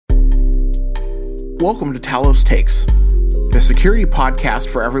Welcome to Talos Takes, the security podcast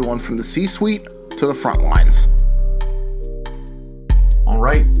for everyone from the C-suite to the front lines. All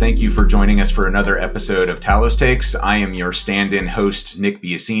right. Thank you for joining us for another episode of Talos Takes. I am your stand-in host, Nick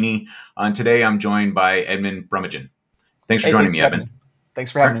Biasini. Today, I'm joined by Edmund Brummagem. Thanks for joining me, Edmund.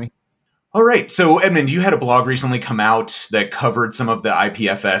 Thanks for having me. All right. So, Edmund, you had a blog recently come out that covered some of the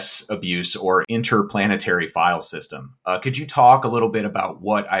IPFS abuse or interplanetary file system. Could you talk a little bit about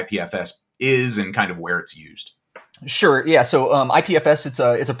what IPFS is and kind of where it's used? Sure. Yeah. So IPFS,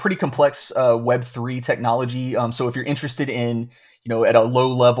 it's a pretty complex Web3 technology. So if you're interested in, at a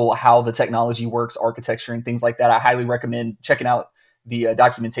low level, how the technology works, architecture and things like that, I highly recommend checking out the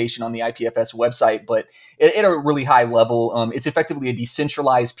documentation on the IPFS website. But at a really high level, it's effectively a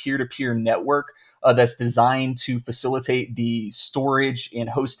decentralized peer-to-peer network that's designed to facilitate the storage and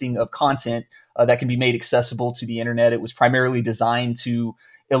hosting of content that can be made accessible to the internet. It was primarily designed to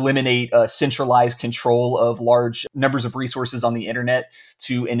eliminate centralized control of large numbers of resources on the internet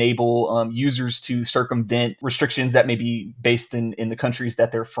to enable users to circumvent restrictions that may be based in the countries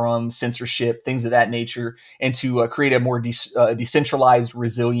that they're from, censorship, things of that nature, and to create a more decentralized,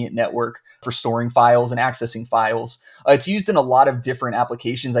 resilient network for storing files and accessing files. It's used in a lot of different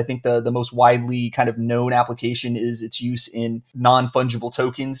applications. I think the most widely kind of known application is its use in non-fungible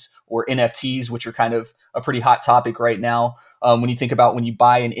tokens or NFTs, which are kind of a pretty hot topic right now. When you think about when you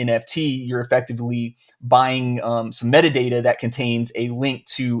buy an NFT, you're effectively buying some metadata that contains a link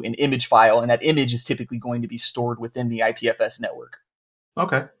to an image file, and that image is typically going to be stored within the IPFS network.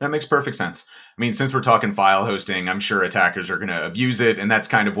 Okay, that makes perfect sense. I mean, since we're talking file hosting, I'm sure attackers are going to abuse it, and that's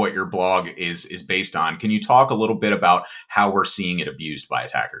kind of what your blog is based on. Can you talk a little bit about how we're seeing it abused by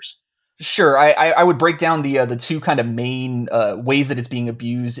attackers? Sure. I would break down the two kind of main ways that it's being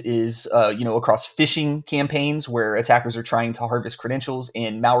abused is, across phishing campaigns where attackers are trying to harvest credentials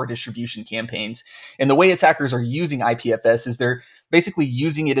and malware distribution campaigns. And the way attackers are using IPFS is they're basically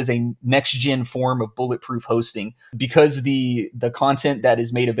using it as a next-gen form of bulletproof hosting. Because the content that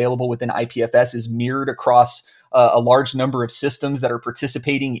is made available within IPFS is mirrored across a large number of systems that are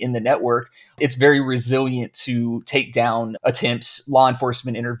participating in the network, it's very resilient to take down attempts, law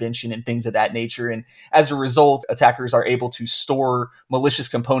enforcement intervention, and things of that nature. And as a result, attackers are able to store malicious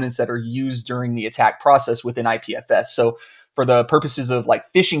components that are used during the attack process within IPFS. So for the purposes of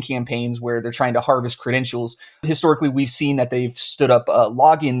like phishing campaigns where they're trying to harvest credentials, historically, we've seen that they've stood up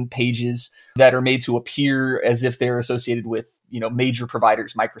login pages that are made to appear as if they're associated with major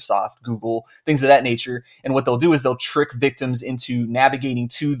providers, Microsoft, Google, things of that nature. And what they'll do is they'll trick victims into navigating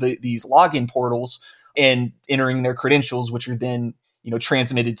to these login portals and entering their credentials, which are then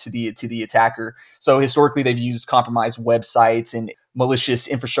transmitted to the attacker. So historically, they've used compromised websites and malicious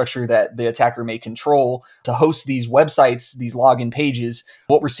infrastructure that the attacker may control to host these websites, these login pages.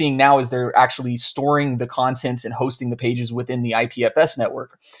 What we're seeing now is they're actually storing the contents and hosting the pages within the IPFS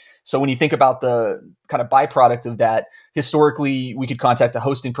network. So when you think about the kind of byproduct of that, historically, we could contact a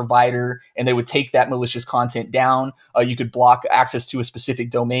hosting provider and they would take that malicious content down. You could block access to a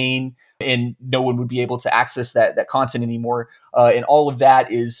specific domain and no one would be able to access that content anymore. And all of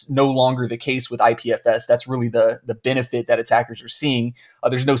that is no longer the case with IPFS. That's really the benefit that attackers are seeing.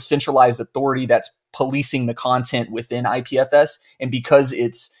 There's no centralized authority that's policing the content within IPFS. And because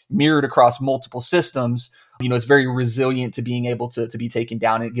it's mirrored across multiple systems, it's very resilient to being able to be taken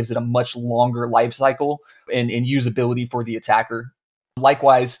down, and it gives it a much longer life cycle and usability for the attacker.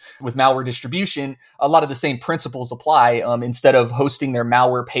 Likewise, with malware distribution, a lot of the same principles apply. Instead of hosting their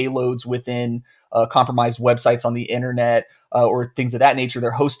malware payloads within compromised websites on the internet or things of that nature,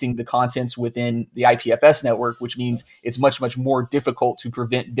 they're hosting the contents within the IPFS network, which means it's much, much more difficult to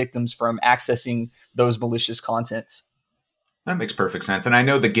prevent victims from accessing those malicious contents. That makes perfect sense. And I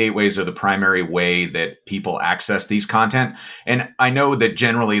know the gateways are the primary way that people access these content. And I know that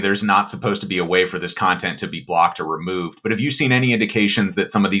generally there's not supposed to be a way for this content to be blocked or removed. But have you seen any indications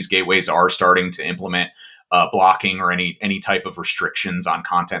that some of these gateways are starting to implement blocking or any type of restrictions on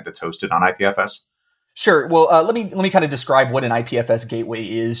content that's hosted on IPFS? Sure. Well, let me kind of describe what an IPFS gateway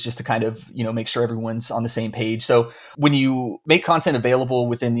is, just to kind of make sure everyone's on the same page. So when you make content available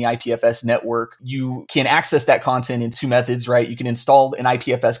within the IPFS network, you can access that content in two methods, right? You can install an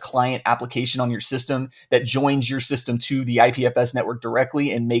IPFS client application on your system that joins your system to the IPFS network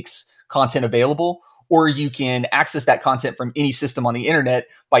directly and makes content available. or you can access that content from any system on the internet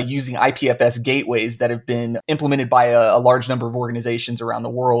by using IPFS gateways that have been implemented by a large number of organizations around the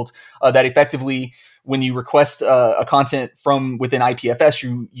world that effectively, when you request a content from within IPFS,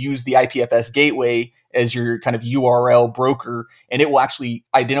 you use the IPFS gateway as your kind of URL broker, and it will actually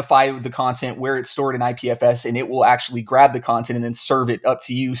identify the content where it's stored in IPFS, and it will actually grab the content and then serve it up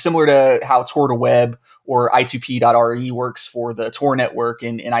to you, similar to how Tor2Web or I2P.RE works for the Tor network.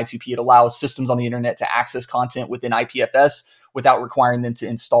 And in I2P, it allows systems on the internet to access content within IPFS without requiring them to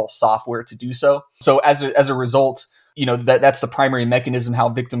install software to do so. So as a result, that's the primary mechanism how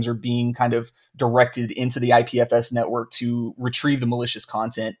victims are being kind of directed into the IPFS network to retrieve the malicious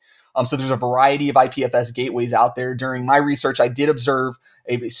content. So there's a variety of IPFS gateways out there. During my research, I did observe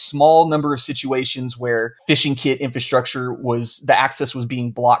a small number of situations where phishing kit infrastructure the access was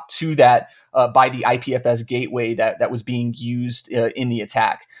being blocked to that by the IPFS gateway that was being used in the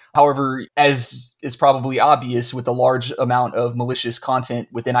attack. However, as is probably obvious, with the large amount of malicious content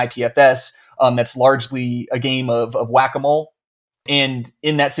within IPFS, that's largely a game of whack-a-mole. And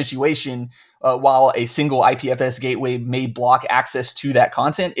in that situation, while a single IPFS gateway may block access to that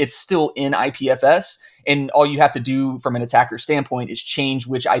content, it's still in IPFS. And all you have to do from an attacker standpoint is change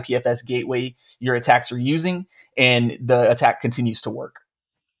which IPFS gateway your attacks are using, and the attack continues to work.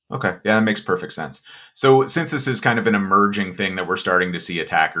 Okay. Yeah, that makes perfect sense. So since this is kind of an emerging thing that we're starting to see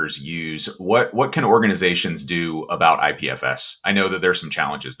attackers use, what can organizations do about IPFS? I know that there's some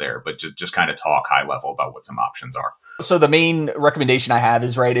challenges there, but just kind of talk high level about what some options are. So the main recommendation I have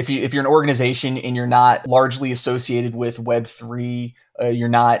is, right, if you're an organization and you're not largely associated with Web3, you're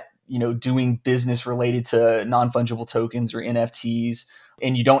not doing business related to non-fungible tokens or NFTs,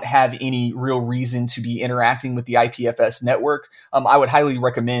 and you don't have any real reason to be interacting with the IPFS network, I would highly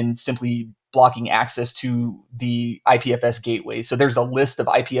recommend simply blocking access to the IPFS gateway. So there's a list of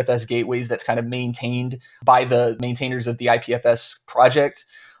IPFS gateways that's kind of maintained by the maintainers of the IPFS project.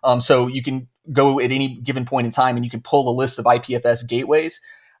 So you can go at any given point in time and you can pull a list of IPFS gateways.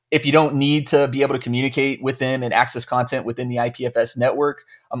 If you don't need to be able to communicate with them and access content within the IPFS network,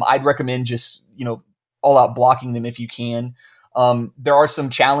 I'd recommend just, all out blocking them if you can. There are some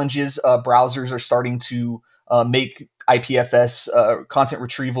challenges. Browsers are starting to make IPFS content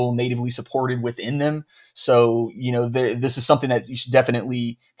retrieval natively supported within them. So, this is something that you should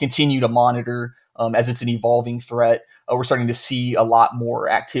definitely continue to monitor as it's an evolving threat. We're starting to see a lot more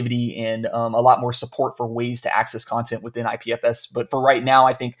activity and a lot more support for ways to access content within IPFS. But for right now,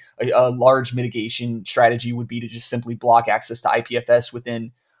 I think a large mitigation strategy would be to just simply block access to IPFS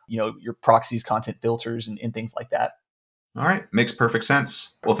within, your proxies, content filters, and things like that. All right. Makes perfect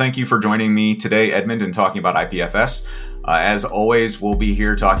sense. Well, thank you for joining me today, Edmund, and talking about IPFS. As always, we'll be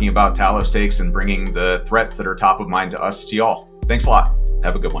here talking about Talos Takes and bringing the threats that are top of mind to us to y'all. Thanks a lot.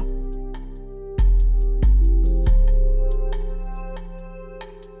 Have a good one.